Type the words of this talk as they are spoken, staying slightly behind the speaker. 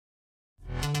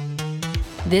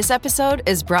This episode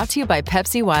is brought to you by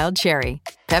Pepsi Wild Cherry.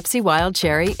 Pepsi Wild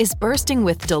Cherry is bursting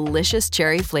with delicious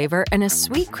cherry flavor and a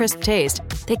sweet, crisp taste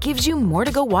that gives you more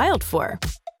to go wild for.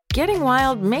 Getting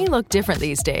wild may look different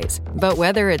these days, but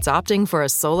whether it's opting for a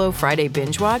solo Friday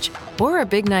binge watch or a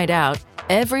big night out,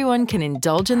 everyone can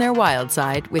indulge in their wild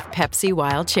side with Pepsi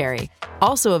Wild Cherry.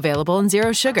 Also available in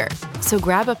Zero Sugar. So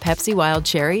grab a Pepsi Wild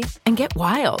Cherry and get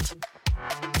wild.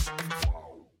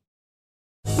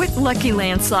 With Lucky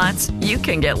Land Slots, you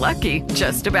can get lucky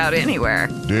just about anywhere.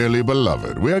 Dearly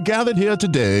beloved, we are gathered here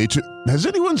today to... Has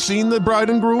anyone seen the bride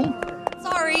and groom?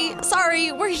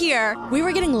 Sorry, we're here. We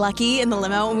were getting lucky in the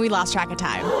limo and we lost track of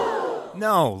time.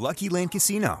 No, Lucky Land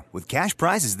Casino, with cash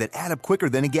prizes that add up quicker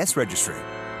than a guest registry.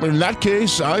 In that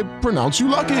case, I pronounce you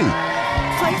lucky.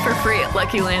 Play for free at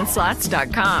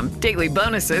LuckyLandSlots.com. Daily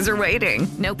bonuses are waiting.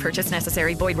 No purchase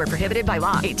necessary. Void where prohibited by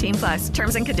law. 18+.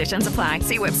 Terms and conditions apply.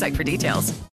 See website for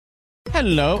details.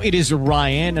 Hello, it is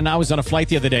Ryan, and I was on a flight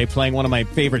the other day playing one of my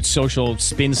favorite social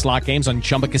spin slot games on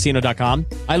ChumbaCasino.com.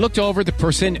 I looked over at the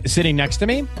person sitting next to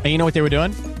me, and you know what they were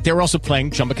doing? They were also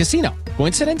playing Chumba Casino.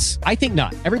 Coincidence? I think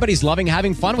not. Everybody's loving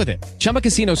having fun with it. Chumba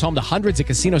Casino is home to hundreds of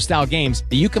casino-style games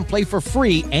that you can play for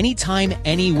free anytime,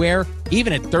 anywhere,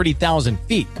 even at 30,000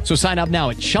 feet. So sign up now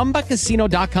at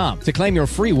ChumbaCasino.com to claim your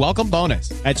free welcome bonus.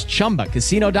 That's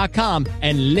ChumbaCasino.com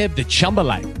and live the Chumba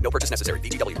life. No purchase necessary.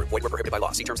 VGW. Void where prohibited by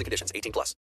law. See terms and conditions.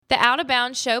 18+. The Out of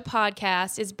Bounds Show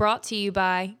podcast is brought to you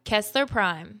by Kessler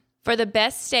Prime. For the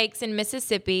best steaks in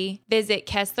Mississippi, visit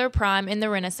Kessler Prime in the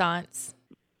Renaissance.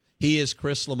 He is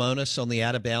Chris Lemonis on the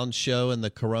Out of Bounds Show and the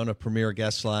Corona Premier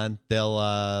Guest Line.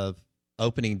 They'll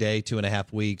opening day,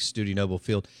 2.5 weeks, Dudy Noble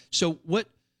Field. So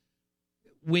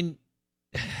when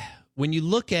you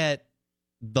look at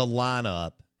the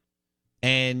lineup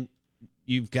and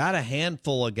you've got a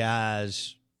handful of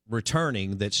guys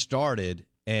returning that started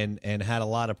and had a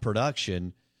lot of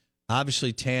production,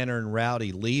 obviously Tanner and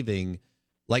Rowdy leaving,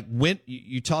 like when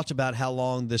you talked about how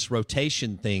long this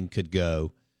rotation thing could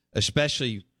go,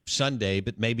 especially Sunday,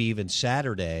 but maybe even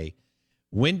Saturday.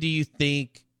 When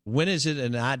is it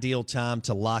an ideal time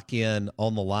to lock in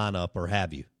on the lineup, or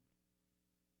have you?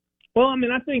 Well, I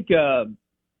mean, I think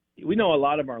we know a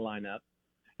lot of our lineup,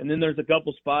 and then there's a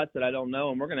couple spots that I don't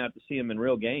know, and we're going to have to see them in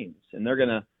real games. And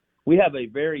we have a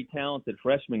very talented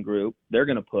freshman group. They're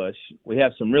going to push. We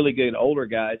have some really good older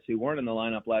guys who weren't in the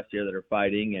lineup last year that are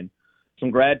fighting, and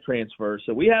some grad transfers.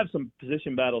 So we have some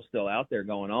position battles still out there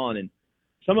going on, and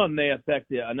some of them may affect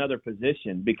another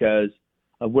position because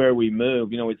of where we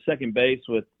move. You know, with second base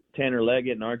with Tanner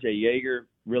Leggett and R.J. Yeager,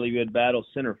 really good battle.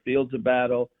 Center field's a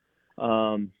battle.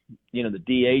 The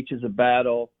DH is a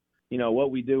battle. You know, what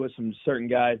we do with some certain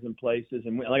guys in places.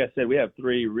 And like I said, we have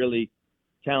 3 really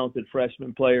talented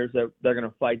freshman players that they're going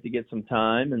to fight to get some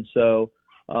time. And so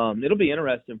it'll be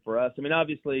interesting for us. I mean,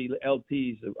 obviously,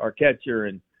 LT's our catcher,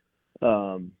 and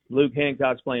Luke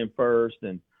Hancock's playing first,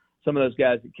 and some of those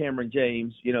guys, Cameron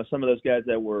James, some of those guys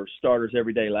that were starters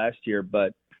every day last year,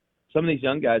 but some of these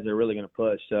young guys are really going to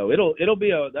push. So that'll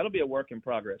be a work in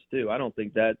progress too. I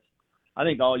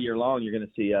think all year long you're going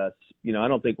to see us. I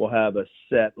don't think we'll have a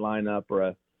set lineup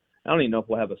I don't even know if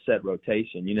we'll have a set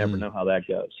rotation. You never know how that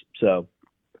goes. So,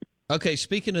 okay.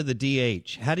 Speaking of the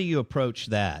DH, how do you approach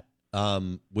that?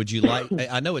 Would you like?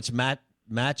 I know it's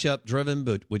matchup driven,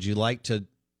 but would you like to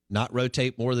not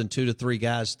rotate more than 2 to 3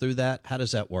 guys through that? How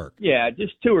does that work? Yeah,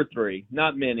 just 2 or 3,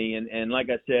 not many. And like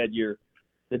I said,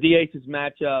 the DH's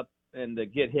matchup and the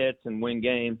get hits and win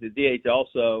games. The DH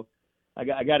also, I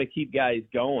got to keep guys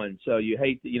going. So you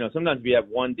hate, sometimes if you have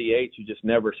one DH who just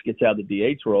never gets out of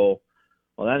the DH role,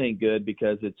 well, that ain't good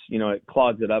because it's, it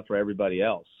clogs it up for everybody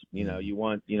else. You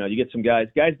get some guys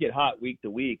get hot week to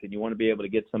week, and you want to be able to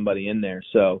get somebody in there.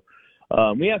 So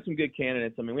we have some good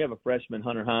candidates. I mean, we have a freshman,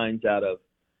 Hunter Hines, out of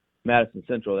Madison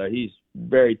Central there. He's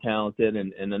very talented,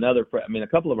 and a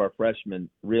couple of our freshmen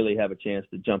really have a chance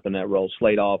to jump in that role.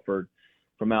 Slade Alford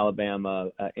from Alabama,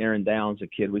 Aaron Downs, a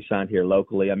kid we signed here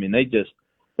locally. I mean, they've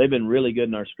been really good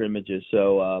in our scrimmages,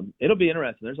 so it'll be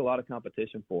interesting. There's a lot of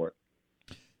competition for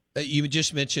it. You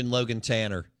just mentioned Logan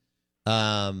Tanner.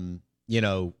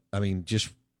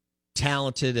 Just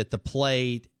talented at the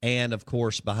plate and, of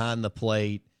course, behind the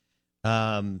plate.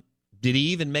 Did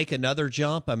he even make another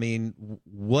jump? I mean,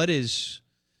 what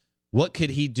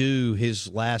could he do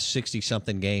his last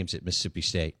 60-something games at Mississippi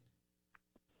State?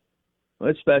 Well,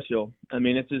 it's special. I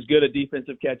mean, it's as good a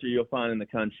defensive catcher you'll find in the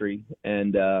country,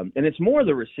 and it's more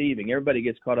the receiving. Everybody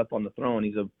gets caught up on the throwing.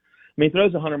 He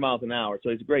throws 100 miles an hour,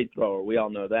 so he's a great thrower. We all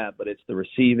know that, but it's the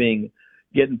receiving,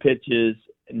 getting pitches,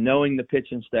 knowing the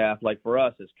pitching staff. Like for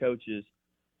us as coaches,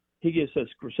 he gives us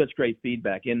such great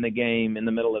feedback in the game, in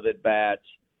the middle of at-bats.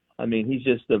 I mean, he's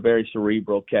just a very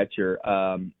cerebral catcher.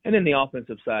 And then the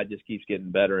offensive side just keeps getting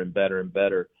better and better and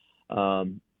better.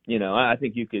 I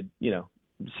think you could,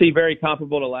 see very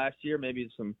comparable to last year. Maybe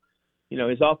some,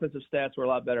 his offensive stats were a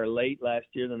lot better late last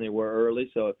year than they were early.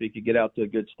 So if he could get out to a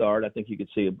good start, I think you could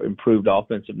see improved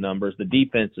offensive numbers. The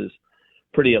defense is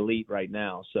pretty elite right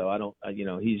now. So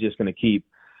he's just going to keep.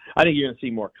 I think you're going to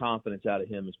see more confidence out of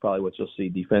him is probably what you'll see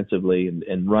defensively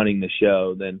and running the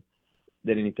show than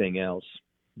anything else.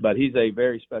 But he's a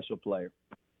very special player.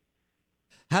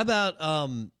 How about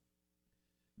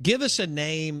give us a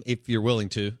name, if you're willing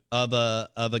to, of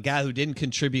a guy who didn't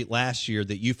contribute last year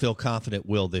that you feel confident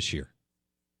will this year?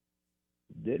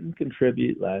 Didn't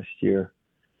contribute last year.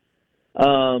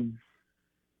 Well,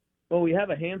 we have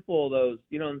a handful of those,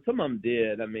 and some of them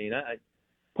did. I mean,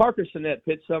 Parker Sinnett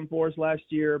pitched some for us last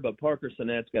year, but Parker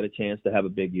Sinnett's got a chance to have a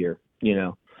big year.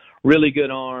 Really good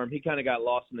arm. He kind of got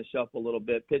lost in the shuffle a little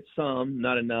bit. Pitched some,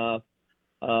 not enough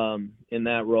in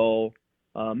that role.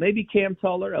 Maybe Cam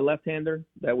Tuller, a left-hander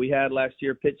that we had last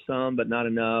year, pitched some, but not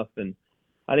enough. And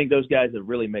I think those guys have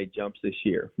really made jumps this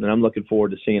year. And I'm looking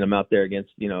forward to seeing them out there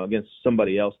against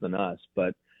somebody else than us.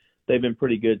 But they've been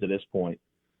pretty good to this point.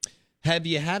 Have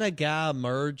you had a guy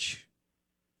emerge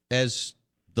as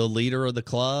the leader of the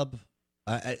club?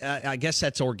 I guess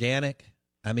that's organic.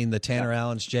 I mean, the Tanner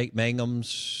Allens, Jake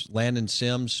Manghams, Landon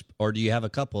Sims, or do you have a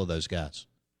couple of those guys?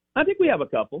 I think we have a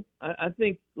couple. I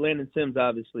think Landon Sims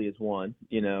obviously is one.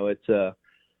 He's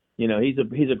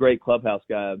a great clubhouse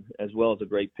guy as well as a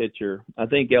great pitcher. I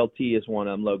think LT is one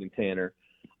of them. Logan Tanner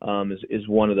is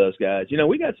one of those guys.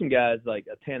 We got some guys like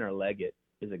a Tanner Leggett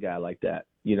is a guy like that.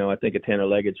 I think a Tanner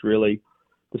Leggett's really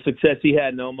the success he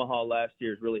had in Omaha last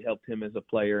year has really helped him as a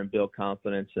player and build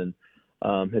confidence and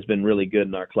has been really good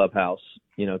in our clubhouse,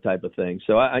 type of thing.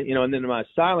 So and then my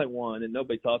silent one, and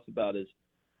nobody talks about is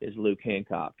Luke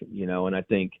Hancock, and I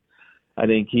think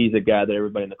he's a guy that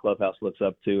everybody in the clubhouse looks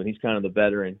up to, and he's kind of the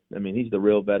veteran. I mean, he's the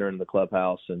real veteran in the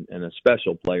clubhouse and a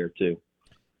special player too.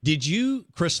 Did you,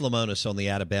 Chris Lemonis on the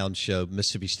Out of Bounds show,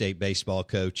 Mississippi State baseball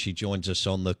coach, he joins us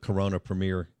on the Corona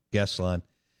Premier guest line.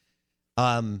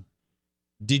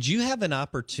 Did you have an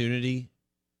opportunity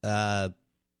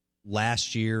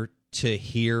last year to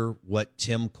hear what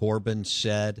Tim Corbin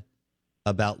said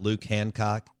about Luke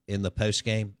Hancock in the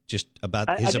postgame, just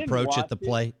about his approach at the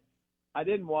plate? I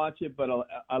didn't watch it, but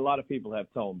a lot of people have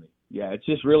told me. Yeah, it's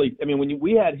just really – I mean,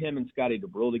 we had him and Scotty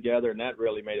DeBrule together, and that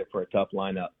really made it for a tough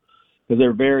lineup because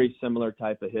they're very similar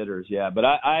type of hitters, yeah. But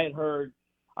I heard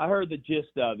the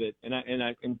gist of it,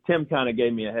 and Tim kind of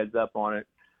gave me a heads up on it,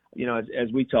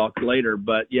 as we talked later.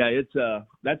 But, yeah, it's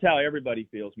that's how everybody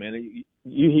feels, man.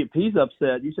 If he's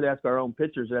upset, you should ask our own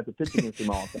pitchers that have to pitch against him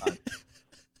all the time.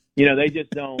 They just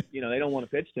don't, they don't want to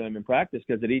pitch to him in practice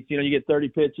because it eats, you get 30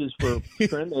 pitches for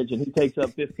scrimmage and he takes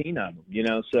up 15 of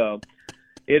them, so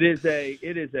it is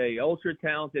a ultra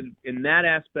talented in that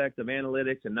aspect of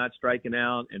analytics and not striking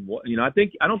out. And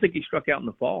I don't think he struck out in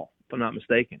the fall, if I'm not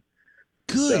mistaken.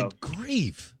 Good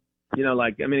grief.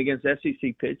 Against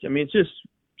SEC pitch, it's just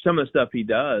some of the stuff he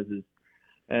does is,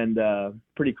 and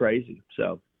pretty crazy.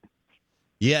 So.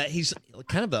 Yeah, he's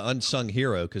kind of an unsung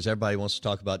hero because everybody wants to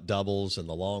talk about doubles and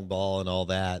the long ball and all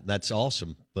that. That's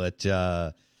awesome. But,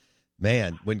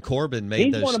 man, when Corbin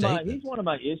made those statements. He's one of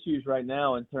my issues right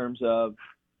now in terms of,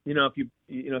 if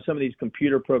you some of these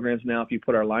computer programs now, if you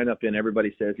put our lineup in,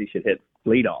 everybody says he should hit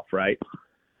leadoff, right?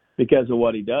 Because of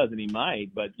what he does, and he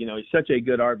might. But, he's such a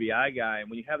good RBI guy.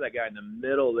 And when you have that guy in the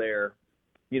middle there,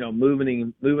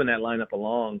 moving that lineup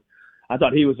along, I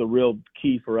thought he was a real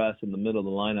key for us in the middle of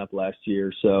the lineup last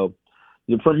year. So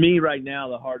for me right now,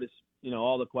 the hardest,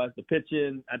 all the questions, the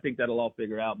pitching, I think that'll all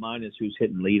figure out. Mine is who's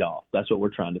hitting leadoff. That's what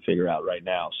we're trying to figure out right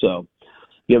now. So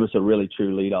give us a really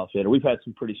true leadoff hitter. We've had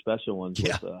some pretty special ones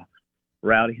with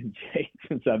Rowdy and Jake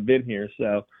since I've been here.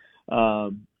 So,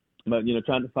 but,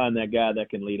 trying to find that guy that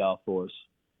can lead off for us.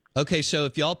 Okay, so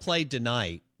if y'all played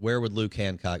tonight, where would Luke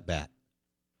Hancock bat?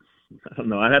 I don't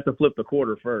know. I'd have to flip the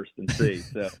quarter first and see.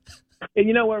 So.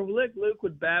 And where Luke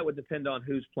would bat would depend on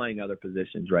who's playing other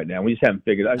positions right now. We just haven't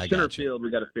figured it out. Center field, we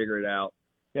got to figure it out.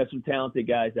 We have some talented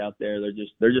guys out there.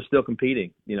 They're just still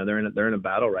competing. They're in a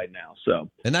battle right now. So.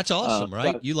 And that's awesome,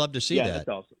 right? You love to see that. Yeah, that's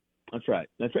awesome. That's right.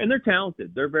 And they're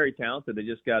talented. They're very talented. They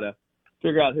just got to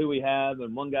figure out who we have.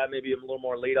 And one guy maybe a little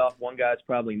more leadoff. One guy's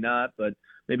probably not, but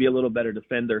maybe a little better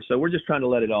defender. So we're just trying to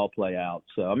let it all play out.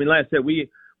 So like I said, we've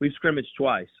scrimmaged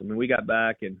twice. We got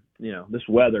back and, this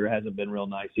weather hasn't been real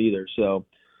nice either. So,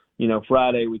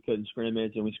 Friday we couldn't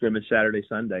scrimmage and we scrimmaged Saturday,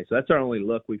 Sunday. So that's our only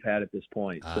look we've had at this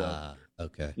point. So,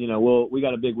 okay. We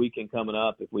got a big weekend coming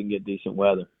up if we can get decent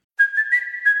weather.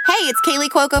 Hey, Hey, it's Kaylee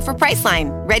Cuoco for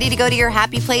Priceline. Ready to go to your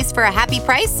happy place for a happy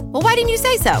price? Well, why didn't you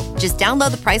say so? Just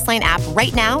download the Priceline app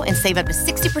right now and save up to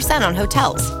 60% on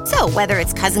hotels. So whether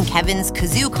it's Cousin Kevin's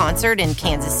Kazoo Concert in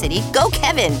Kansas City, go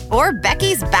Kevin, or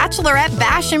Becky's Bachelorette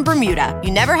Bash in Bermuda,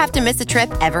 you never have to miss a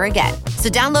trip ever again. So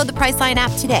download the Priceline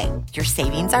app today. Your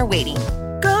savings are waiting.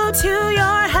 Go to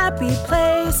your happy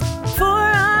place for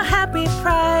a happy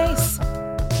price.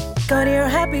 Go to your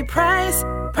happy price,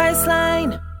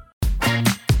 Priceline.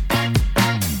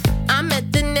 I'm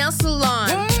at the nail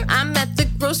salon. I'm at the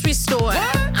grocery store.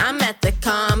 I'm at the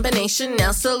combination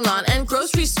nail salon and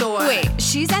grocery store. Wait,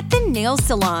 she's at the nail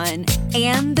salon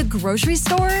and the grocery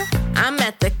store? I'm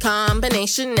at the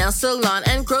combination nail salon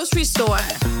and grocery store.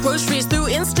 Groceries through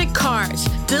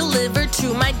Instacart, delivered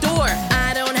to my door.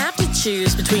 I don't have to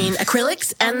choose between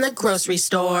acrylics and the grocery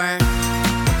store.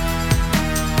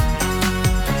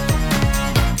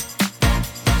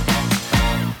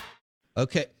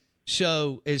 Okay,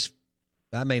 so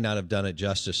I may not have done it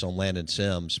justice on Landon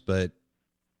Sims, but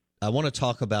I want to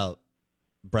talk about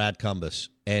Brad Cumbest.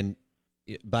 And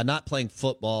by not playing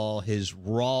football, his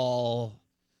raw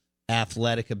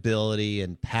athletic ability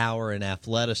and power and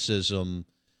athleticism,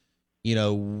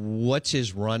 what's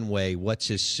his runway? What's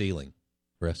his ceiling,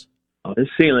 Chris? Oh, his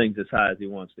ceiling's as high as he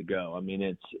wants to go. I mean,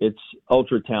 it's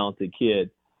ultra talented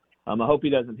kid. I hope he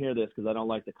doesn't hear this because I don't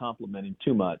like to compliment him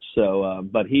too much. So,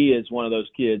 but he is one of those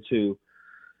kids who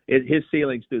his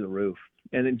ceiling's through the roof.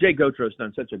 And then Jake Gautreau's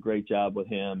done such a great job with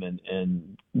him.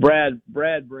 And Brad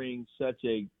brings such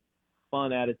a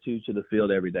fun attitude to the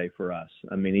field every day for us.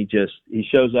 I mean, he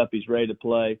shows up. He's ready to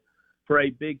play. For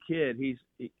a big kid,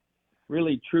 he's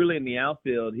really truly in the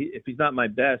outfield. If he's not my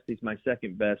best, he's my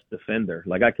second best defender.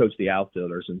 Like, I coach the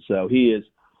outfielders, and so he is.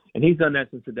 And he's done that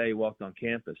since the day he walked on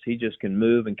campus. He just can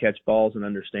move and catch balls and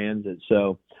understands it.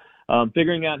 So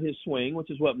figuring out his swing, which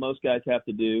is what most guys have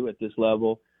to do at this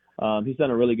level, he's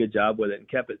done a really good job with it and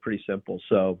kept it pretty simple.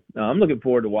 So I'm looking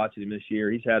forward to watching him this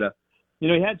year. He's had he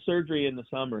had surgery in the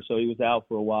summer, so he was out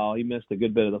for a while. He missed a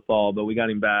good bit of the fall, but we got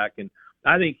him back. And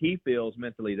I think he feels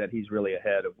mentally that he's really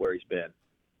ahead of where he's been.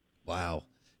 Wow.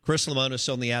 Chris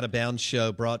Lemonis on the Out of Bounds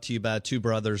Show, brought to you by Two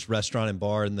Brothers Restaurant and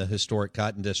Bar in the historic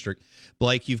Cotton District.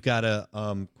 Blake, you've got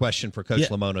a question for Coach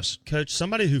Lemonis. Coach,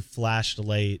 somebody who flashed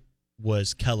late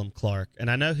was Kellum Clark, and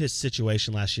I know his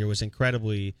situation last year was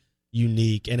incredibly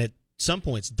unique and at some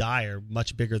points dire,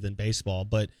 much bigger than baseball.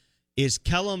 But is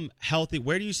Kellum healthy?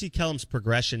 Where do you see Kellum's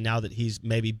progression now that he's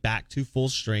maybe back to full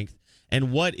strength?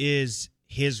 And what is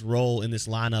his role in this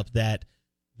lineup that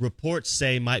reports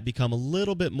say might become a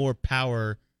little bit more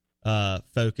power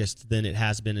focused than it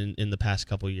has been in the past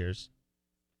couple of years?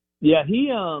 Yeah,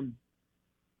 he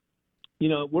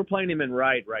we're playing him in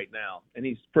right now, and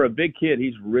he's, for a big kid,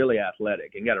 he's really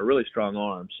athletic and got a really strong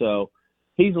arm. So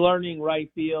he's learning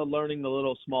right field, learning the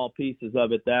little small pieces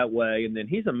of it that way, and then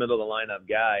he's a middle of the lineup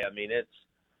guy. I mean, it's,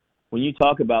 when you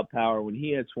talk about power, when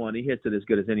he hits one, he hits it as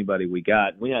good as anybody we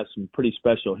got. We have some pretty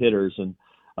special hitters, and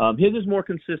his is more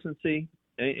consistency,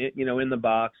 in the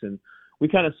box, and we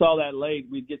kind of saw that late.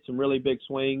 We'd get some really big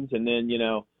swings, and then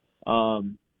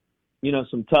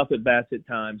some tough at bats at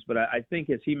times. But I think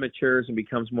as he matures and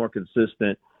becomes more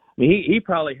consistent, I mean, he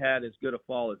probably had as good a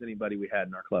fall as anybody we had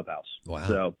in our clubhouse. Wow.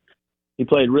 So he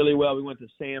played really well. We went to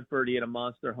Sanford. He had a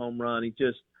monster home run.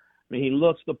 He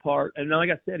looks the part. And like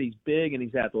I said, he's big and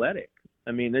he's athletic.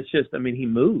 I mean, he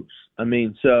moves. I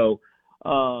mean, so,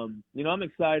 I'm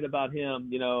excited about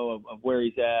him, of where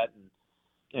he's at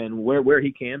and where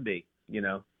he can be,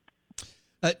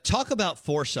 Talk about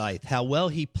Forsyth, how well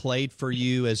he played for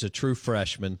you as a true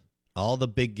freshman, all the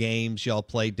big games y'all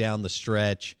played down the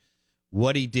stretch,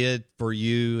 what he did for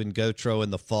you and Gautreau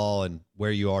in the fall, and where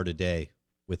you are today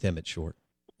with him at short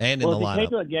and in the lineup. He came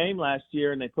to a game last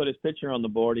year and they put his picture on the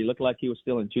board. He looked like he was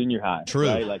still in junior high. True.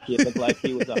 Right? Like he looked like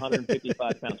he was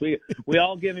 155 pounds. We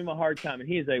all give him a hard time, and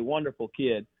he is a wonderful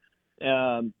kid.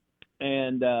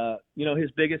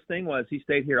 His biggest thing was he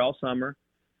stayed here all summer.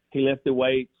 He lifted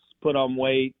weights, put on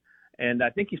weight, and I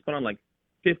think he's put on like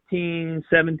 15,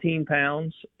 17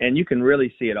 pounds, and you can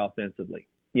really see it offensively,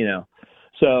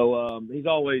 So he's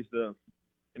always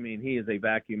he is a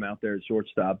vacuum out there at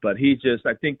shortstop, but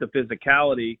I think the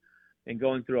physicality and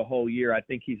going through a whole year, I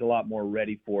think he's a lot more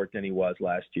ready for it than he was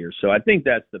last year. So I think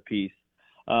that's the piece.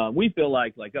 We feel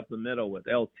like up the middle with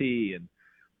LT and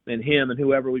him and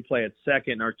whoever we play at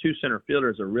second, our two center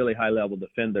fielders are really high-level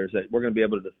defenders that we're going to be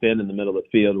able to defend in the middle of the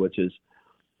field, which is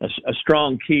a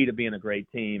strong key to being a great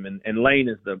team. And Lane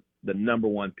is the number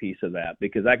one piece of that,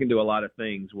 because I can do a lot of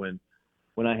things when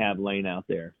I have Lane out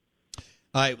there.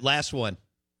 All right, last one.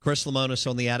 Chris Lemonis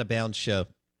on the Out of Bounds Show.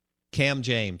 Cam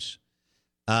James.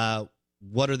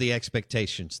 what are the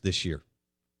expectations this year?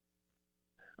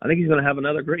 I think he's going to have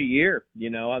another great year. You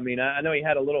know, I mean, I know he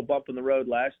had a little bump in the road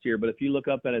last year, but if you look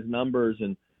up at his numbers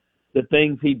and the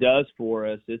things he does for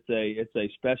us, it's a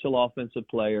special offensive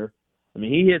player. I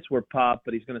mean, he hits where pop,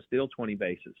 but he's going to steal 20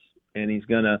 bases, and he's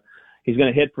going to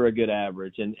hit for a good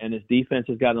average, and his defense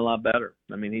has gotten a lot better.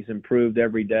 I mean, he's improved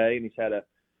every day, and he's had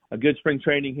a good spring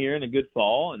training here and a good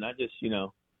fall, and I think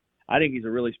he's a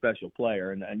really special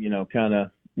player, and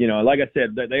like I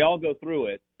said, they all go through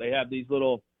it. They have these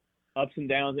little ups and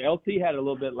downs. LT had a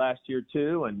little bit last year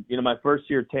too, and my first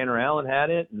year Tanner Allen had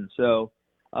it, and so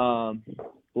a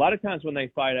lot of times when they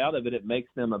fight out of it, it makes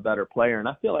them a better player, and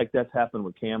I feel like that's happened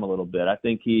with Cam a little bit. I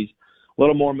think he's a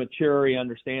little more mature. He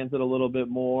understands it a little bit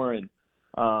more, and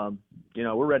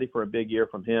we're ready for a big year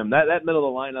from him. That middle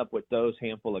of the lineup with those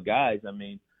handful of guys, I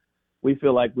mean, we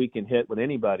feel like we can hit with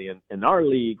anybody. In our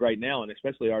league right now, and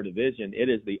especially our division, it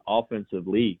is the offensive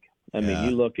league. I mean,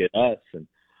 you look at us, and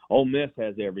Ole Miss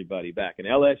has everybody back, and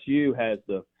LSU has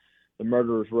the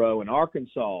murderer's row, and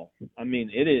Arkansas. I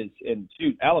mean, it is, and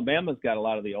shoot, Alabama's got a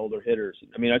lot of the older hitters.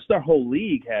 I mean, it's their whole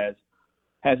league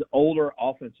has older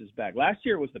offenses back. Last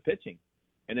year it was the pitching,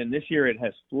 and then this year it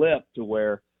has flipped to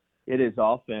where it is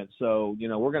offense. So,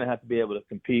 we're going to have to be able to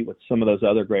compete with some of those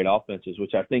other great offenses,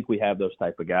 which I think we have those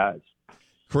type of guys.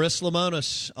 Chris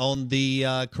Lemonis on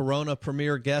the Corona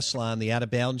Premier Guest Line, the Out of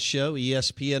Bounds Show,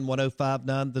 ESPN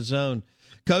 105.9 The Zone.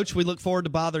 Coach, we look forward to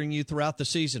bothering you throughout the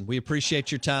season. We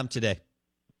appreciate your time today.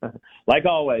 Like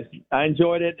always, I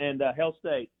enjoyed it, and Hail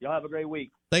State. Y'all have a great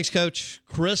week. Thanks, Coach.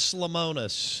 Chris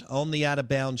Lemonis on the Out of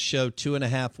Bounds Show,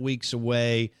 2.5 weeks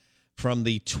away from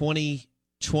the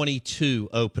 2022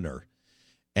 opener.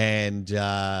 And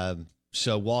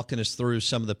so walking us through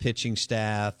some of the pitching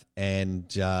staff and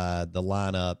the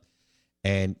lineup.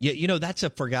 And, that's a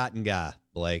forgotten guy,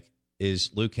 Blake, is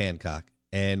Luke Hancock.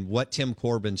 And what Tim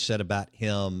Corbin said about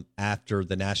him after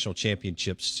the National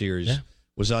Championship Series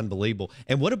was unbelievable.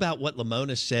 And what about what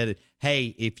Lemonis said?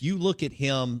 Hey, if you look at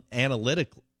him by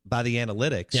the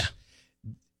analytics,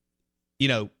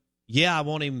 I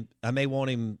want him. I may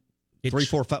want him 3,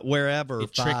 4, 5, wherever.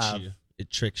 It 5.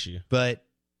 Tricks you. But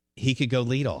he could go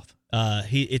leadoff.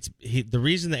 The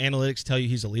reason the analytics tell you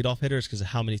he's a leadoff hitter is because of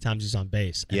how many times he's on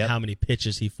base and how many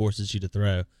pitches he forces you to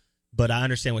throw. But I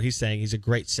understand what he's saying. He's a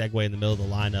great segue in the middle of the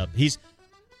lineup.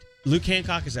 Luke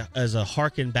Hancock is a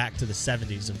harken back to the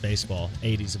 70s of baseball,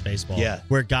 80s of baseball,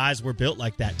 where guys were built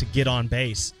like that to get on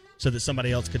base so that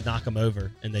somebody else could knock them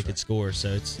over and they could score.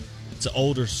 So it's an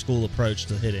older school approach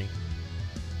to hitting.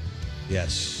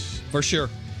 Yes, for sure.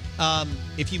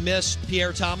 If you missed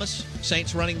Pierre Thomas,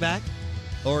 Saints running back,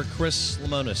 or Chris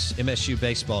Lemonis, MSU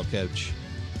baseball coach,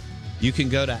 you can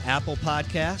go to Apple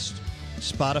Podcast,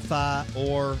 Spotify,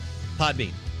 or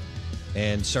Podbean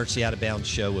and search the Out of Bounds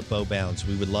Show with Bo Bounds.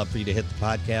 We would love for you to hit the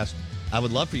podcast. I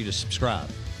would love for you to subscribe.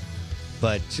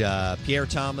 But Pierre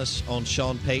Thomas on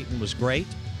Sean Payton was great.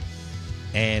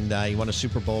 And he won a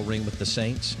Super Bowl ring with the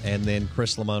Saints. And then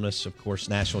Chris Lemonis, of course,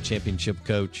 national championship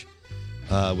coach,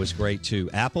 was great too.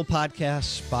 Apple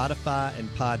Podcasts, Spotify, and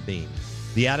Podbean.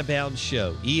 The Out of Bounds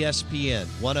Show, ESPN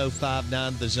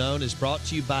 105.9 The Zone, is brought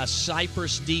to you by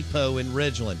Cypress Depot in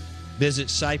Ridgeland. Visit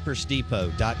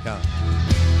cypressdepot.com.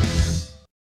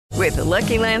 With the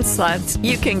Lucky Land Slots,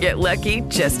 you can get lucky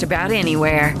just about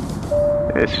anywhere.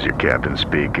 This is your captain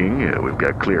speaking. We've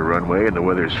got clear runway and the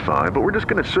weather's fine, but we're just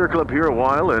going to circle up here a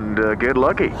while and get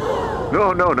lucky.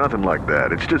 No, nothing like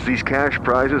that. It's just these cash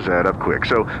prizes add up quick.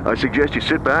 So I suggest you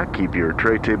sit back, keep your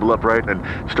tray table upright, and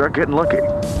start getting lucky.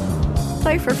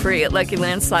 Play for free at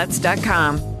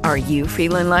LuckyLandSlots.com. Are you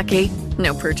feeling lucky?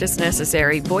 No purchase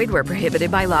necessary. Void where prohibited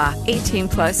by law.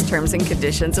 18+ terms and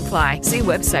conditions apply. See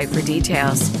website for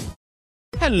details.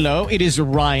 Hello, it is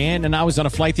Ryan, and I was on a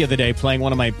flight the other day playing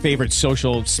one of my favorite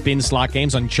social spin slot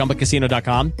games on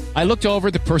ChumbaCasino.com. I looked over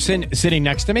at the person sitting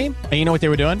next to me, and you know what they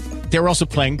were doing? They were also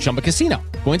playing Chumba Casino.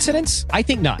 Coincidence? I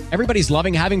think not. Everybody's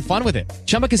loving having fun with it.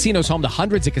 Chumba Casino is home to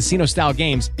hundreds of casino-style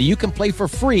games that you can play for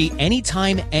free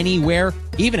anytime, anywhere,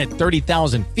 even at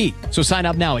 30,000 feet. So sign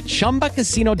up now at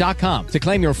ChumbaCasino.com to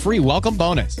claim your free welcome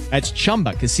bonus. That's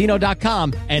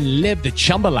ChumbaCasino.com and live the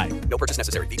Chumba life. No purchase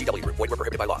necessary. VGW. Void where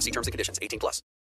prohibited by law. See terms and conditions. 18+.